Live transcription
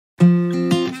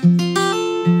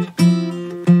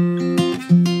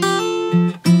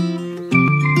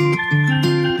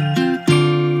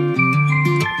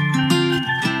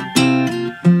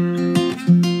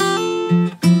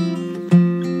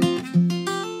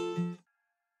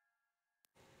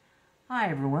Hi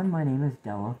everyone, my name is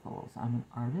Della Foles. I'm an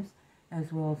artist,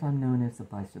 as well as I'm known as the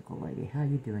Bicycle Lady. How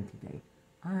you doing today?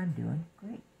 I'm doing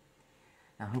great.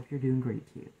 I hope you're doing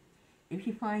great too. If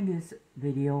you find this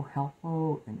video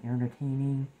helpful and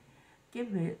entertaining,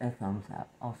 give it a thumbs up.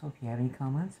 Also, if you have any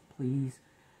comments, please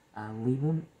leave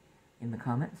them in the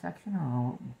comment section and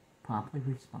I'll promptly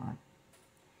respond.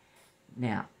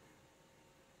 Now,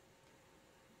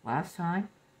 last time,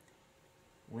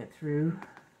 went through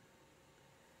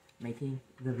making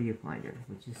the viewfinder,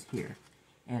 which is here.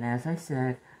 And as I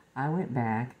said, I went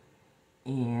back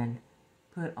and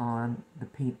put on the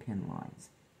paint pen lines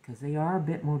because they are a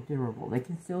bit more durable. They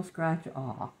can still scratch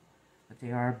off, but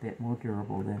they are a bit more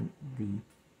durable than the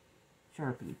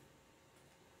Sharpie.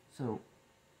 So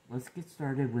let's get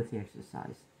started with the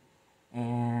exercise.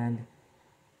 And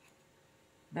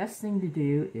best thing to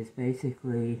do is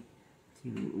basically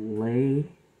to lay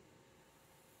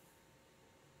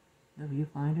the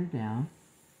viewfinder down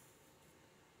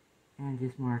and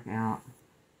just mark out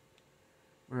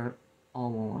where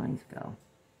all the lines go.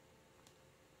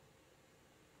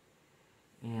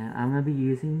 And I'm going to be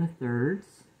using the thirds.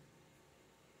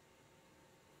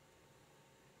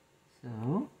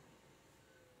 So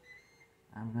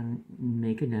I'm going to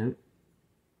make a note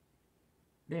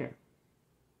there.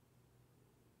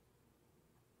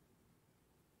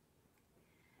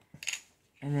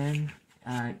 And then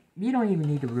you don't even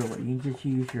need a ruler. You can just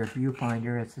use your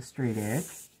viewfinder as a straight edge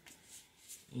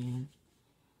and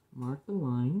mark the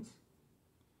lines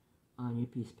on your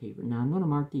piece of paper. Now I'm going to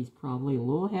mark these probably a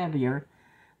little heavier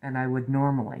than I would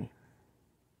normally.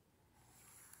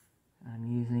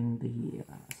 I'm using the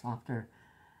softer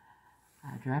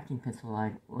drafting pencil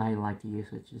I like to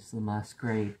use, which is the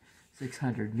Musgrave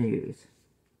 600 News.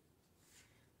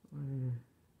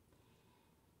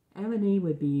 Ebony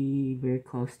would be very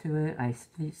close to it. I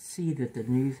see that the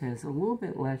News has a little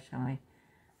bit less shine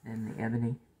than the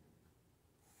Ebony.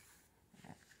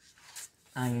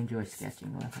 I enjoy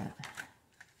sketching with it.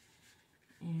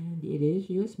 And it is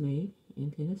US made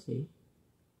in Tennessee.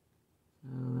 So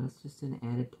that's just an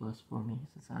added plus for me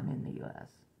since I'm in the US.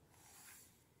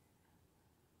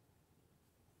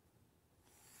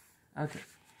 Okay,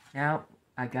 now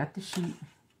I got the sheet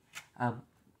of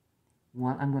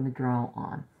what I'm going to draw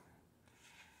on.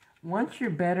 Once you're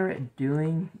better at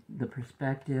doing the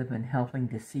perspective and helping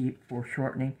to see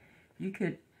foreshortening, you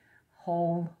could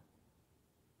hold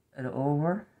it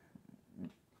over.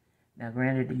 Now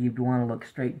granted, you'd want to look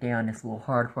straight down. It's a little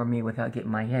hard for me without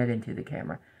getting my head into the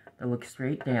camera. To look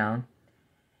straight down,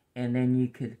 and then you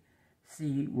could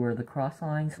see where the cross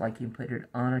lines, like you can put it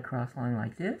on a cross line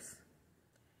like this.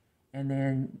 And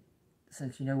then,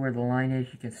 since you know where the line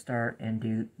is, you can start and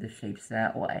do the shapes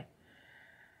that way.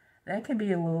 That can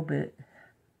be a little bit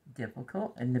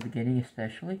difficult in the beginning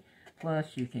especially.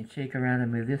 Plus, you can shake around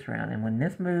and move this around. And when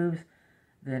this moves,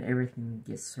 then everything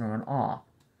gets thrown off,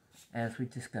 as we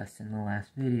discussed in the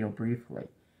last video briefly.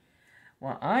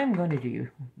 What I'm going to do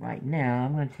right now,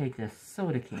 I'm going to take this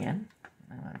soda can.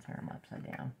 I'm going to turn them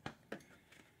upside down.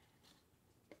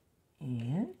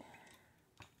 And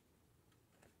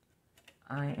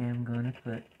I am going to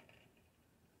put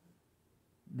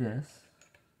this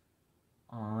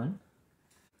on,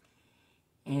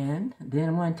 and then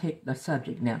I'm going to take the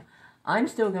subject. Now, I'm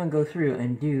still going to go through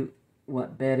and do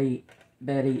what Betty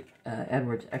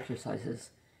Edwards exercises,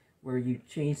 where you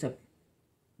change up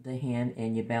the hand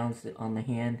and you balance it on the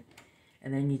hand,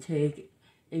 and then you take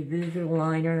a visual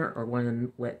liner or one of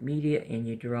the wet media and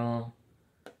you draw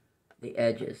the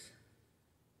edges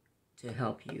to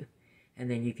help you,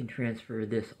 and then you can transfer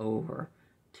this over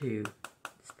to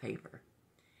this paper.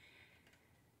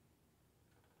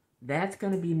 That's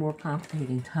going to be more complicated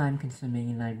and time consuming,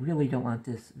 and I really don't want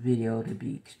this video to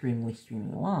be extremely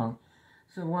long.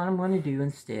 So what I'm going to do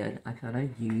instead, I thought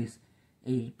I'd use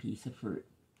a piece of fruit.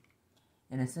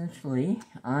 And essentially,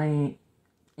 in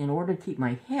order to keep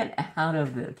my head out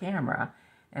of the camera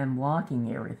and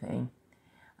blocking everything,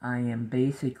 I am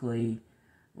basically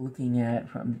looking at it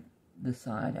from the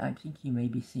side. I think you may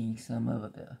be seeing some of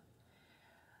it.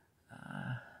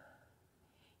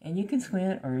 And you can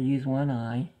squint or use one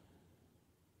eye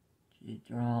to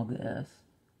draw this.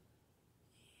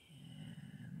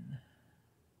 And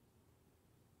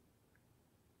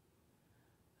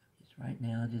just right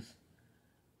now, just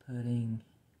putting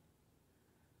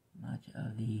much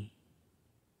of the,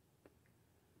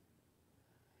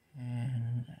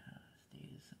 and let's do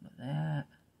some of that,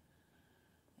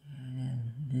 and then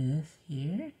this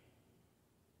here,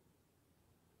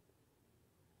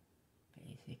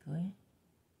 basically,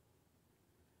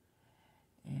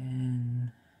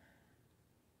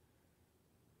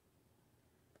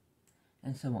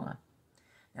 and so on.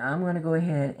 Now I'm going to go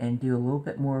ahead and do a little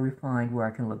bit more refined where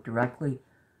I can look directly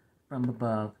from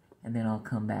above, and then I'll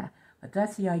come back. But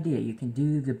that's the idea. You can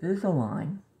do the Vis-a-Vis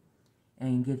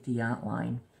and get the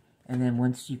outline. And then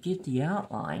once you get the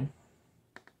outline,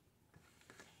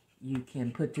 you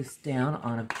can put this down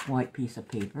on a white piece of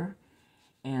paper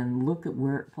and look at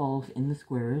where it falls in the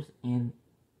squares and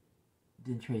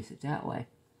then trace it that way.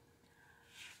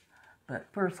 But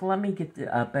first, let me get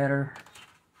a better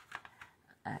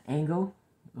angle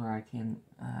where I can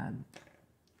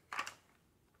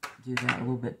do that a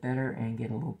little bit better and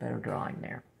get a little better drawing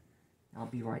there. I'll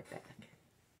be right back.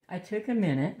 I took a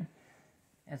minute,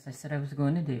 as I said I was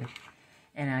going to do,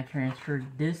 and I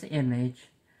transferred this image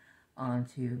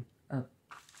onto a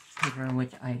paper in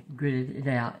which I gridded it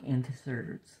out into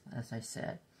thirds, as I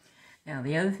said. Now,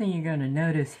 the other thing you're going to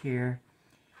notice here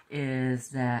is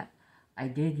that I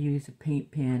did use a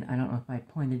paint pen. I don't know if I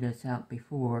pointed this out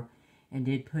before, and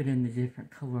did put in the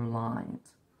different color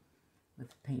lines with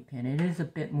the paint pen. It is a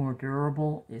bit more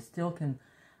durable. It still can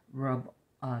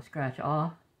scratch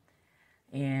off,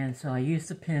 and so I used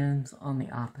the pins on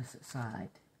the opposite side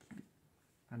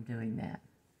from doing that.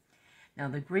 Now,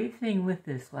 the great thing with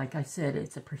this, like I said,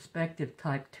 it's a perspective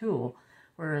type tool,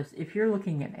 whereas if you're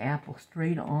looking at an apple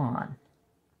straight on,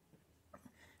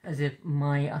 as if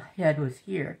my head was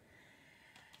here,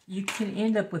 you can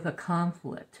end up with a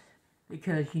conflict,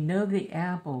 because you know the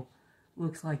apple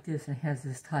looks like this and has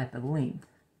this type of length.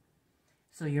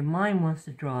 So your mind wants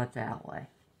to draw it that way.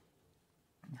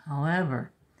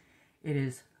 However, it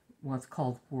is what's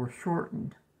called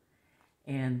foreshortened,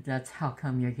 and that's how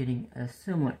come you're getting a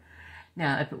similar.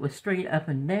 Now, if it was straight up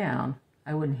and down,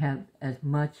 I wouldn't have as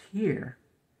much here.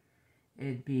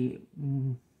 It'd be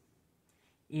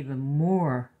even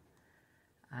more,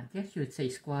 I guess you would say,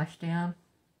 squashed down.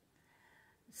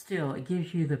 Still, it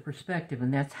gives you the perspective,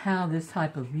 and that's how this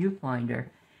type of viewfinder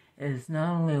is not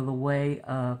only the way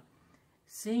of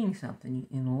seeing something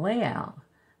in layout,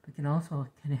 but can also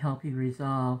help you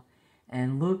resolve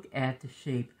and look at the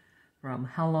shape from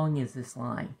how long is this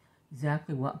line,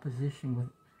 exactly what position,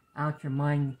 without your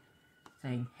mind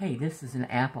saying, hey, this is an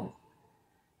apple.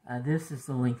 This is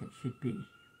the length it should be.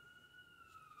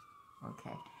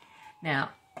 Okay.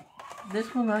 Now,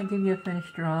 this will not give you a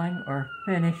finished drawing or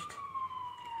finished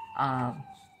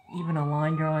even a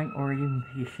line drawing, or even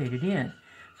if you shade it in.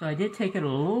 So I did take it a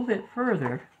little bit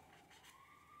further,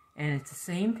 and it's the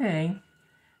same thing.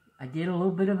 I did a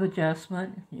little bit of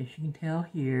adjustment, as you can tell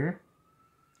here,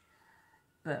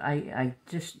 but I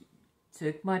just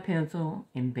took my pencil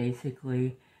and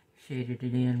basically shaded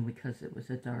it in because it was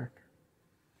a dark.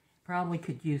 Probably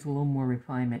could use a little more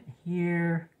refinement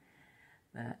here,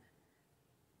 but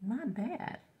not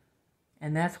bad.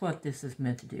 And that's what this is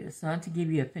meant to do. It's not to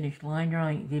give you a finished line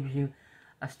drawing. It gives you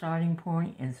a starting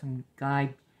point and some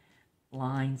guide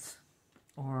lines,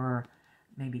 or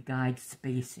maybe guide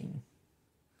spacing.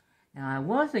 Now, I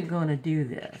wasn't going to do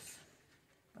this,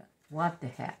 but what the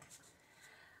heck.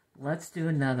 Let's do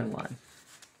another one.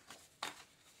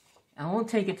 I won't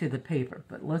take it to the paper,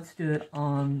 but let's do it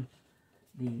on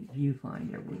the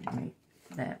viewfinder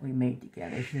we made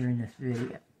together here in this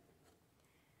video.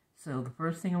 So the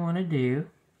first thing I want to do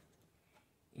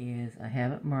is, I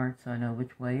have it marked so I know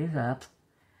which way is up.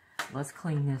 Let's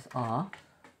clean this off.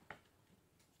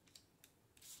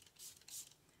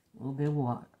 A little bit of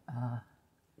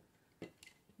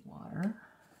water.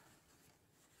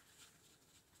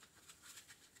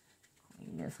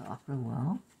 Clean this off real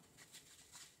well.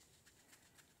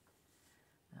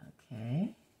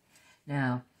 Okay.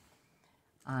 Now,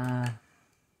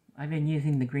 I've been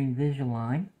using the green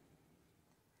Vis-a-Vis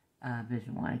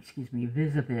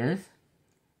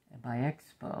by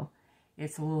Expo.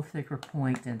 It's a little thicker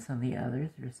point than some of the others.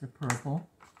 There's the purple.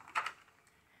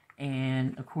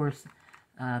 And, of course,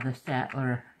 the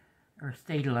Staedtler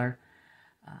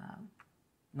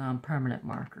non-permanent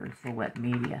markers for wet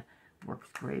media works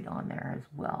great on there as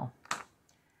well.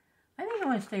 I think I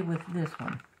want to stay with this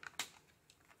one.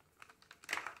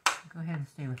 Go ahead and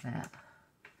stay with that.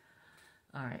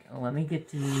 Alright, well, let me get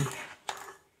to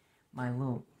my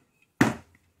little...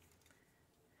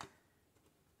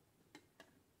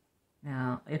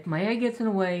 Now, if my egg gets in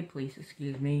the way, please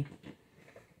excuse me.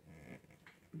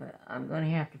 But I'm going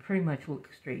to have to pretty much look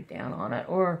straight down on it.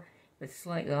 Or if it's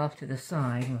slightly off to the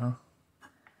side, well,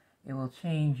 it will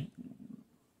change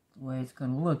the way it's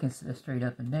going to look instead of straight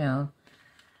up and down.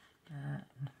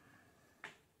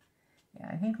 Yeah,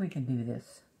 I think we can do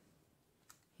this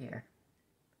here.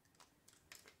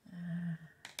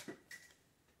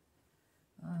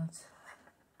 Let's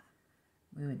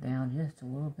move it down just a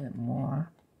little bit more.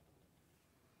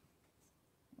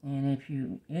 And if if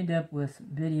you end up with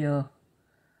video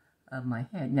of my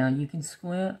head, now you can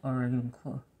squint or you can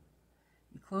close.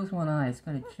 You close one eye, it's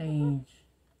going to change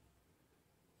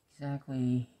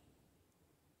exactly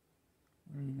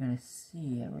where you're going to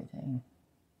see everything.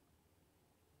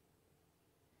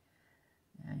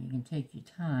 Now you can take your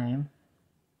time.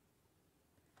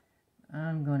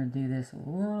 I'm going to do this a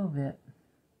little bit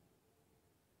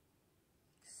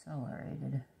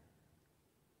accelerated.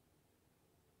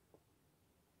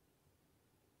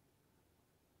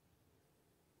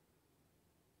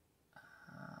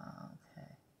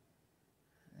 Okay,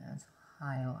 that's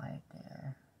highlight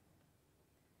there.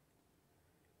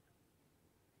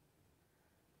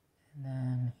 And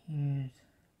then here's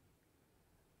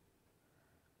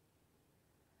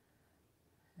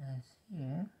this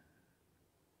here.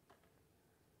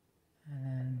 And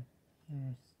then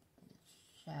here's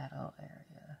the shadow area.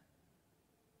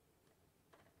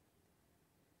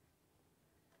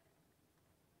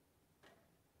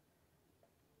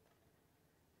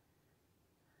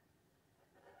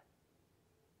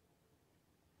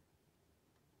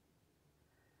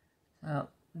 So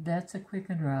that's a quick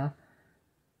and rough.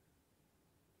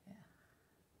 Yeah.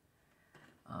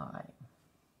 All right.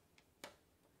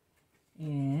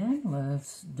 And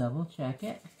let's double check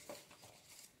it.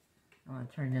 I'm going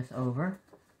to turn this over.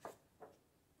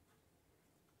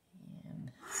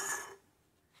 And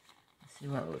see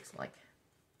what it looks like.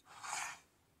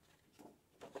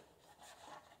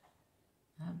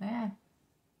 Not bad.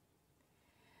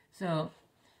 So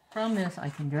from this, I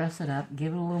can dress it up,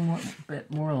 give it a little bit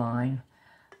more line,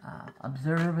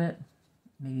 observe it,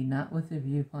 maybe not with the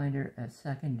viewfinder as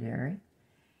secondary,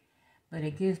 but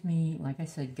it gives me, like I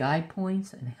said, guide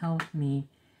points and helps me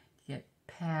get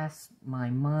past my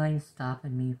mind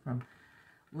stopping me from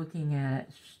looking at it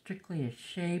strictly as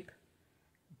shape,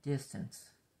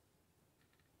 distance,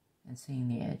 and seeing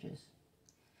the edges.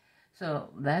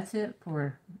 So that's it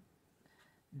for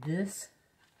this,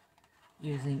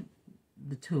 using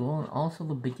the tool, and also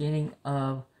the beginning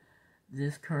of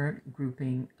this current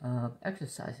grouping of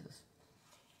exercises.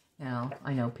 Now,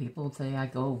 I know people say I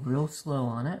go real slow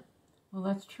on it. Well,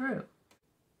 that's true.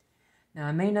 Now,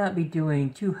 I may not be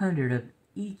doing 200 of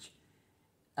each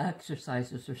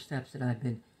exercises or steps that I've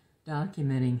been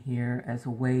documenting here as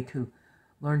a way to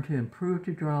learn to improve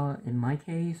to draw in my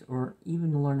case, or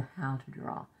even to learn how to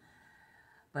draw.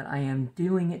 But I am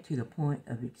doing it to the point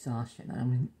of exhaustion.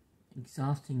 I'm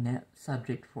exhausting that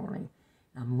subject for me.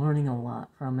 I'm learning a lot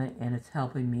from it, and it's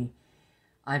helping me.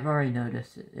 I've already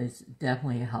noticed it's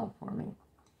definitely a help for me.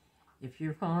 If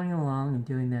you're following along and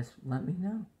doing this, let me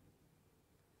know.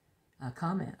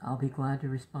 Comment. I'll be glad to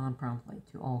respond promptly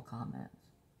to all comments.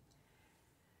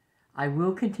 I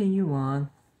will continue on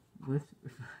with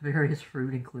various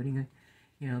fruit, including,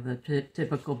 the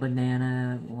typical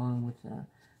banana, along with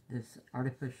this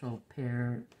artificial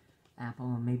pear, apple,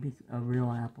 and maybe a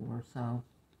real apple or so.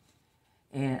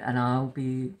 And I'll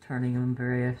be turning them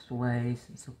various ways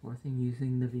and so forth, and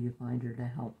using the viewfinder to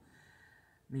help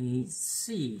me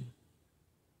see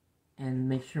and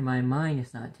make sure my mind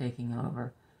is not taking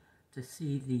over, to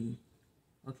see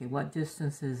okay, what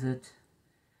distance is it,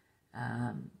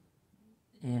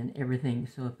 and everything.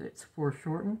 So if it's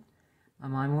foreshortened, my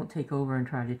mind won't take over and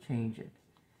try to change it.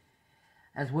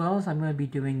 As well as I'm going to be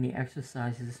doing the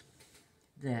exercises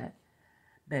that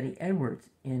Betty Edwards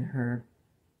in her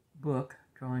book,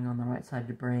 Drawing on the Right Side of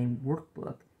the Brain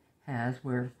workbook, has,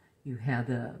 where you have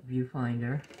the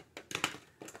viewfinder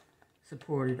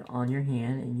supported on your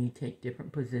hand and you take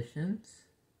different positions,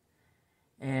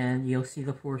 and you'll see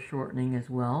the foreshortening as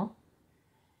well,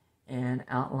 and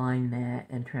outline that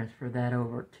and transfer that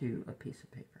over to a piece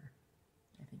of paper.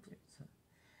 I think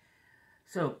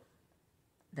so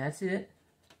that's it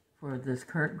for this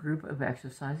current group of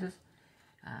exercises.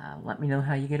 Let me know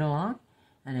how you get along,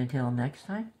 and until next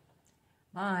time,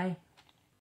 bye.